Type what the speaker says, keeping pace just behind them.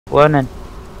वो ना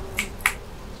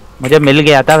मुझे मिल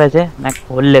गया था, वैसे मैं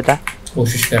खोल लेता।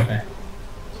 कोशिश कर रहा है।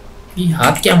 ये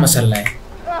हाथ क्या मसला है?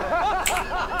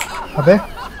 अबे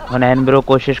हुनैन ब्रो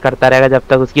कोशिश करता रहेगा जब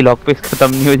तक उसकी लॉक पिक्स खत्म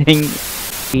नहीं हो जाएंगी।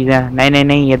 चीज़ है। नहीं नहीं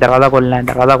नहीं, ये दरवाजा खोलना है,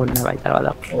 दरवाजा खोलना है भाई, दरवाजा।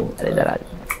 अरे इधर आ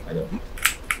जाओ।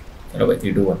 चलो भाई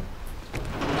 3 2 1।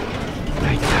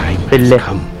 पिल्ले।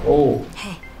 ओह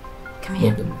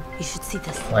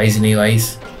वाइस नहीं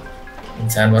वाइस,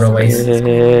 इंसान मरो वाइस,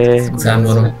 इंसान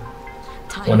मरो।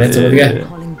 होने चल गया।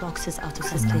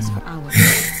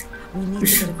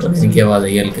 इनकी आवाज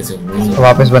आई हल्के से।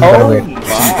 वापस बंद करोगे?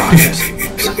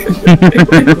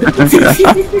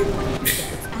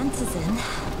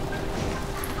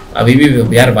 अभी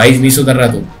भी यार वाइस नहीं सुधर रहा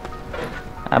तू।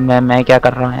 अब मैं क्या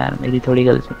कर रहा हूँ यार, मेरी थोड़ी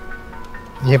गलती।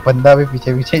 ये बंदा भी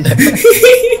पीछे पीछे जा रहा है।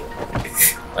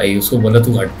 भाई उसको बोला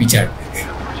तू हट पीछे हट।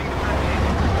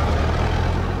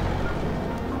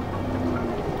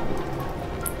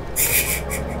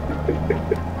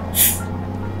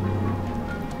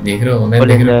 देख रहे हो मैं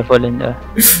देख रहा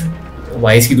हूँ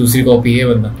वाइस की दूसरी कॉपी है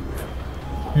बंदा।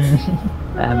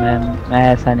 मैं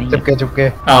ऐसा नहीं। चुपके चुपके।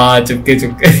 हाँ चुपके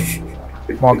चुपके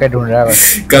मौके ढूंढ रहा है बस।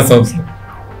 कसम से।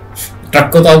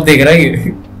 ट्रक को तो आप देख रहा है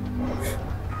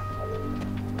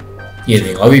ये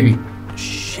देखो अभी भी।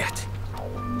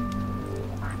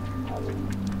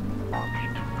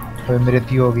 तो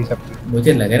मृत्यु होगी सबकी।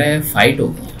 मुझे लग रहा है फाइट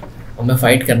होगी और मैं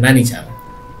फाइट करना नहीं चाह रहा।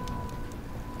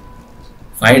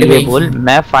 फाइट में बोल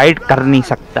मैं फाइट कर नहीं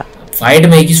सकता। फाइट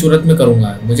में एक ही सूरत में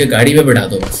करूंगा, मुझे गाड़ी में बैठा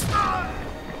दो बस।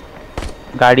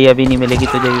 गाड़ी अभी नहीं मिलेगी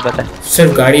तुझे भी पता है।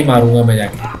 सिर्फ गाड़ी मारूंगा मैं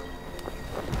जाके।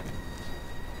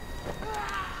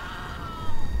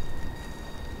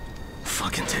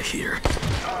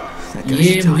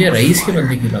 ये मुझे रईस के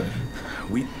बंदे की लग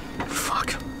रही है।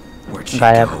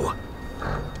 गायब।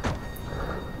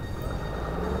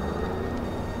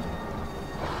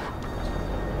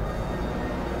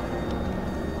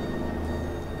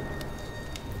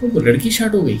 वो लड़की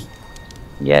शॉट हो गई।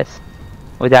 यस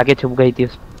वो जाके छुप गई थी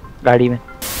उस गाड़ी में।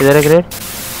 इधर है ग्रेड?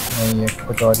 नहीं है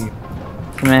कुछ और ही।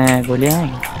 मैं गोलियां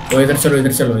हैं। तो इधर चलो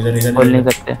इधर चलो इधर इधर बोल नहीं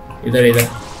सकते। इधर इधर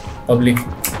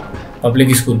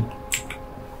पब्लिक स्कूल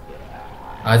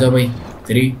आ जाओ भाई।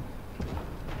 3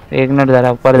 एक मिनट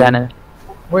जरा ऊपर जाने दे।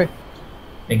 ओए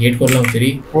मैं गेट खोल रहा हूँ।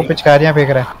 3 वो पिचकारियां फेंक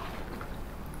रहा है।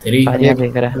 3 पिचकारियां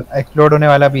फेंक रहा है। एक्सप्लोड होने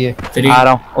वाला भी है। 3 आ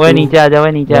रहा हूँ। ओए नीचे आ जा,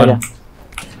 ओए नीचे आ जा।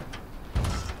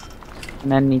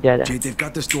 मैं नीचे आ जा। Jade, they've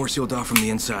got this door sealed off from the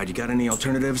inside. You got any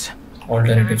alternatives?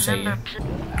 Alternatives चाहिए।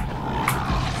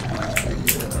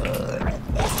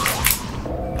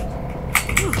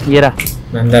 ये रहा।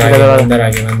 मैं अंदर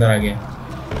आ गया।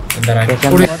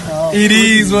 It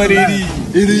is what it is.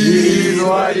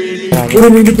 पूरे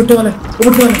नीचे पुट्टे वाला।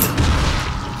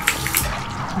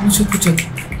 नीचे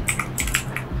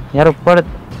यार ऊपर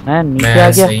मैं नीचे आ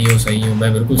गया। सही हूँ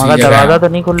मैं बिल्कुल। मगर दरवाजा तो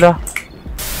नहीं खुल रहा।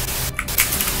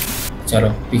 चलो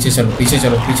पीछे चलो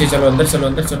अंदर चलो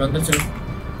अंदर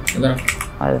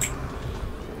आ जा।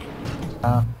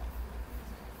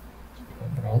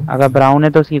 अगर ब्राउन है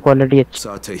तो उसकी क्वालिटी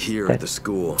अच्छी है।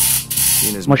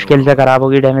 मुश्किल से खराब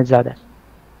होगी, डैमेज ज्यादा है,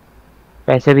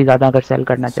 पैसे भी ज्यादा अगर सेल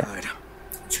करना चाहे।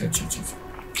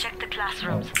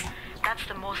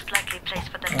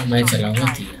 मैं चलाऊंगा।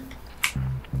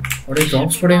 और ये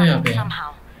ड्रॉप्स पड़े हैं यहाँ पे।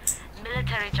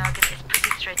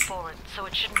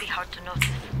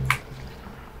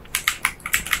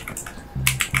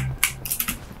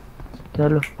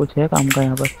 चलो कुछ है काम का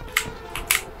यहाँ पर।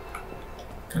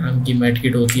 काम की मेड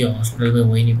किट होती है हॉस्पिटल में,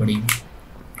 वही नहीं पड़ेगी।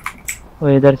 वो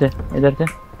इधर से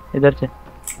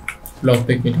लॉक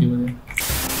पिक मिल गई मुझे।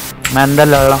 मैं अंदर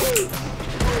लड़ रहा हूँ।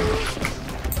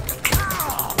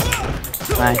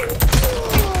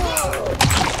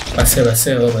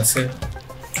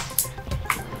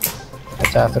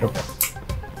 50 रुपए।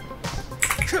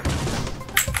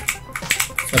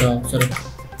 चलो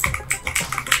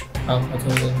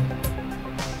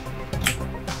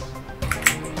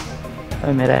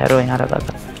मेरा एरो यहाँ रखा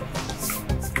था,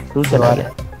 तू चला गया।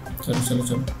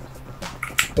 चलो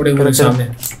पूरे सामने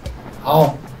आओ।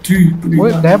 3 2 वो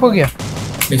गायब हो गया।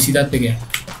 नहीं सीधा पे गया।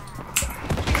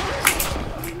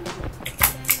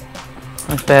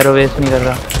 मैं एरो वेस्ट नहीं कर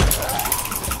रहा।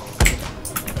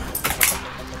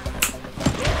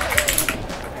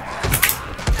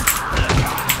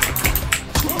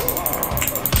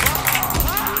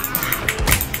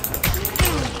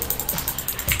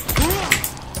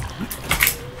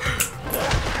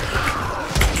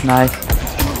 नाइस।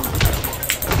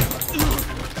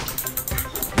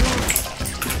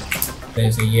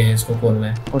 ऐसे ये है, इसको खोलना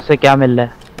है। उससे क्या मिल रहा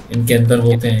है? इनके अंदर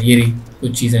होते हैं ये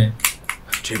कुछ चीजें हैं।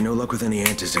 Jade, no luck with any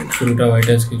antizin.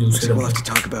 Frutavitals की juice So we'll have to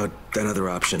talk about that other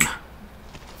option.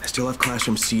 I still have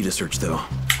classroom C to search though.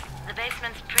 The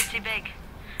basement's pretty big.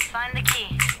 Find the key.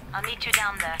 I'll meet you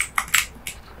down there.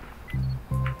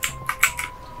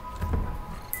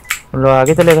 लोग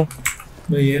आगे चले गए।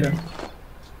 भाई ये रहा।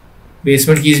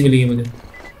 Basement keys मिली है मुझे।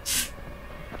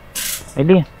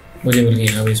 मिली है? मुझे मिल गई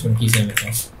हाँ बेसमेंट कीज है मेरे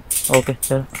पास। ओके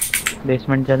चलो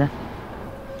बेसमेंट चले।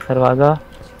 दरवाजा।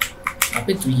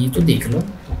 अबे तू ये तो देख लो।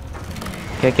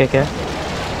 क्या?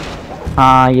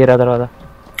 हाँ ये रहा दरवाजा।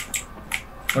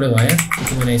 अरे वाह यार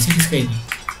तो मैंने ऐसी किस कही थी?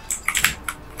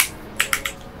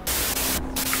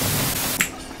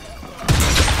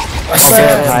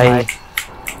 भाई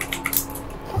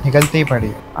निकलते ही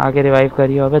पड़ी। आगे रिवाइव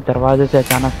करियो। अबे दरवाजे से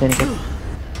अचानक से निकल।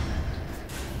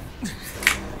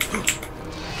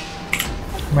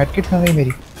 मेडकिट कहाँ गई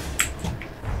मेरी?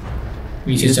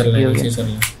 पीछे चल रहा है, पीछे चल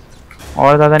रहा है।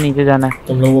 और ज़्यादा नीचे जाना है।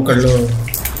 तुम लोग वो कर लो।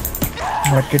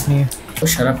 मेडकिट नहीं है। वो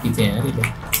शराब पीते हैं यार ये लोग।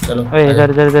 चलो। इधर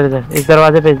इस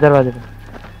दरवाजे पे।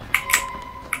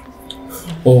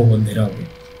 ओह अंधेरा हो गया।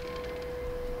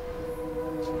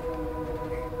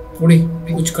 थोड़ी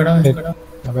कुछ कड़ा है।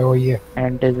 अबे वही है।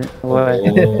 एंटीजन वो है।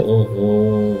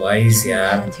 ओह वाइस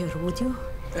यार।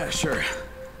 Yeah, sure.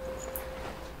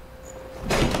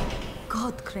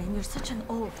 God, Crane, you're such an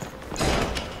oaf.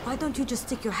 Why don't you just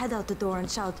stick your head out the door and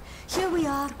shout, "Here we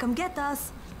are, come get us."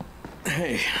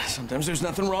 Hey, sometimes there's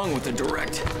nothing wrong with the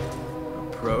direct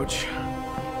approach.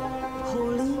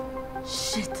 Holy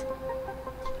shit.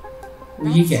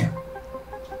 ये क्या है?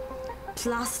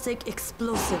 Plastic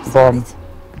explosives. Bomb. Right?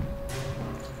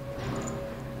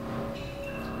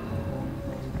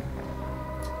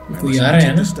 कोई आ रहा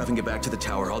है ना? Stuff and get back to the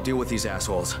tower. I'll deal with these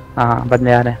assholes. हाँ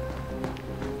बंदे आ रहे हैं।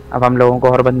 अब हम लोगों को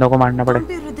और बंदों को मारना पड़े। Don't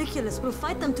be ridiculous. We'll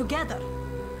fight them together.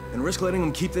 And risk letting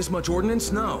them keep this much ordnance?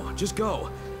 No, just go.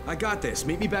 I got this.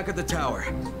 Meet me back at the tower.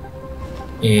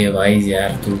 A vice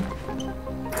यार तू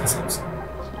कसम से।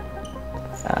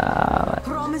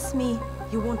 Promise me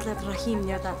you won't let Raheem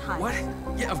near that high. What?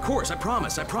 Yeah, of course. I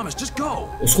promise. Just go.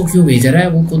 उसको क्यों भेज रहा है?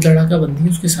 वो खुद लड़ाका बंदी है,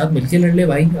 उसके साथ मिलके लड़ ले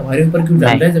भाई। हमारे ऊपर क्यों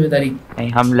डाल रहा है जिम्मेदारी? नहीं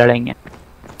हम लड़ेंगे।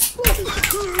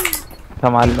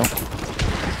 संभाल लो।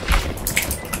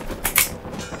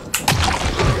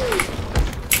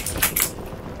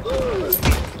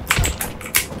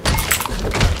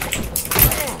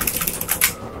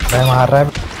 मैं मार रहा है।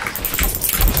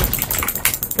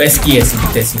 प्रेस की ऐसी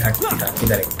हट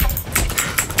किधर है?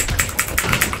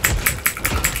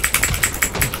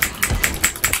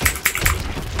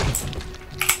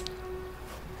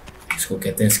 इसको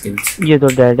कहते हैं स्किल्स। ये तो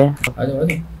डेड है। आ जाओ।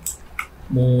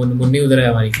 मुन्नी उधर है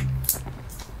हमारी।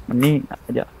 मुन्नी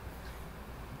आजा।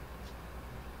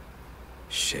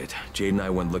 Shit. Jade and I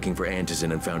went looking for antizin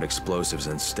and found explosives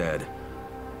instead.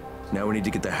 Now we need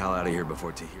to get the hell out of here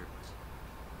before Tahir.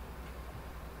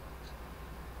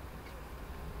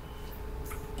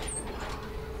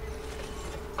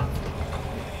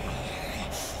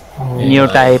 New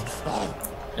type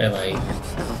है भाई।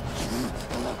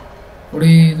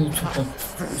 उड़े तो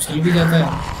चल भी जाता है।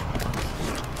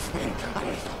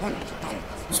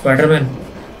 स्पाइडरमैन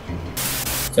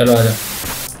चलो आजा।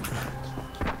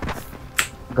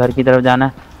 घर की तरफ जाना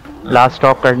है। लास्ट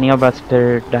स्टॉप करनी है बस फिर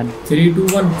डन। 3 2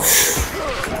 1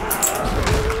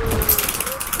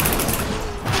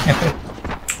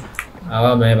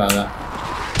 आवा मैं भागा।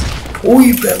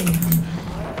 ओए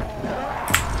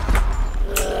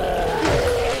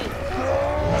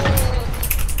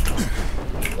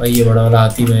भाई ये बड़ा वाला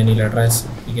हाथी मैं नहीं लड़ रहा है,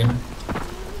 ठीक है ना?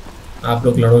 आप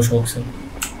लोग लड़ो शौक से।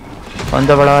 कौन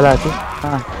सा बड़ा वाला हाथी?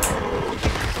 हाँ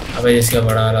अबे जिसका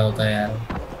बड़ा वाला होता है यार।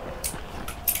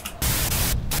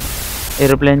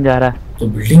 एरोप्लेन जा रहा है। तो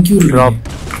बिल्डिंग क्यों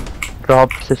ड्रॉप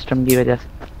सिस्टम की वजह से।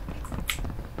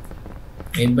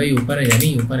 इन भाई ऊपर है यानी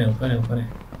ऊपर है।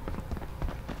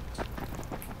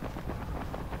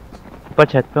 ऊपर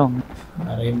छत पे होंगे।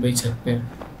 अरे इन भाई छत पे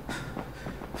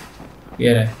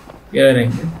ये रहे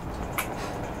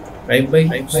right by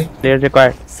Clear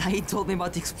required. Saeed told me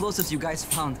about the explosives you guys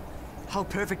found. How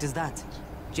perfect is that?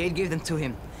 Jade gave them to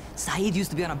him. Saeed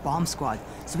used to be on a bomb squad,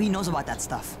 so he knows about that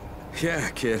stuff. Yeah,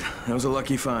 kid. That was a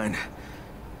lucky find.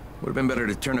 Would have been better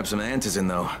to turn up some antizin,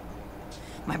 though.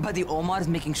 My buddy Omar is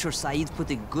making sure Saeed's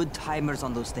putting good timers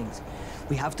on those things.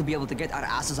 We have to be able to get our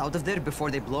asses out of there before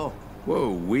they blow. Whoa,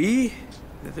 we?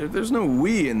 There's no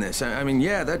we in this. I mean,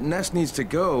 yeah, that nest needs to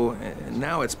go, and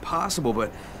now it's possible, but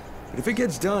if it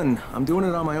gets done, I'm doing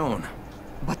it on my own.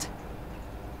 But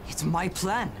it's my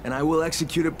plan. And I will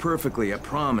execute it perfectly, I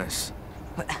promise.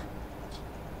 But...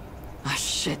 ah,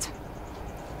 shit.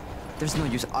 There's no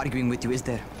use arguing with you, is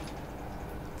there?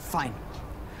 Fine.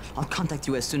 I'll contact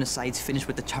you as soon as Saeed's finished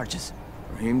with the charges.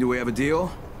 Raheem, do we have a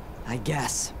deal? I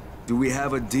guess. Do we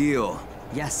have a deal?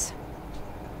 Yes.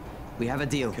 We have a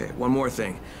deal. Okay, one more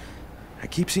thing. I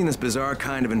keep seeing this bizarre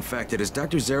kind of infected. Is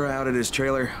Dr. Zera out at his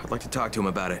trailer? I'd like to talk to him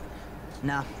about it.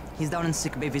 Nah, he's down in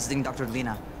sick bay visiting Dr.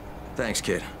 Lena. Thanks,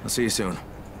 kid. I'll see you soon.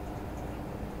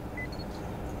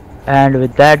 And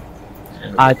with that,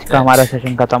 आज का हमारा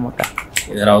session खत्म होता है।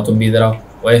 इधर आओ, तुम भी इधर आओ।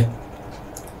 ओए,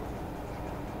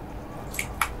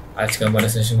 आज का हमारा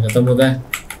सेशन खत्म होता है।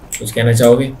 कुछ कहना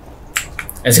चाहोगे?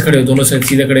 ऐसे खड़े हो, दोनों साइड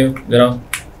सीधे खड़े हो, इधर आओ।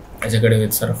 ऐसे खड़े हो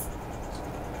इस तरफ।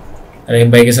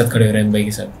 रहीम भाई के साथ खड़े हो, रहीम भाई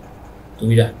के साथ। तू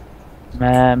भी जा।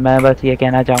 मैं बस ये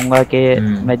कहना चाहूँगा कि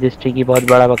मैजिस्ट्री की बहुत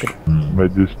बड़ा बकरी।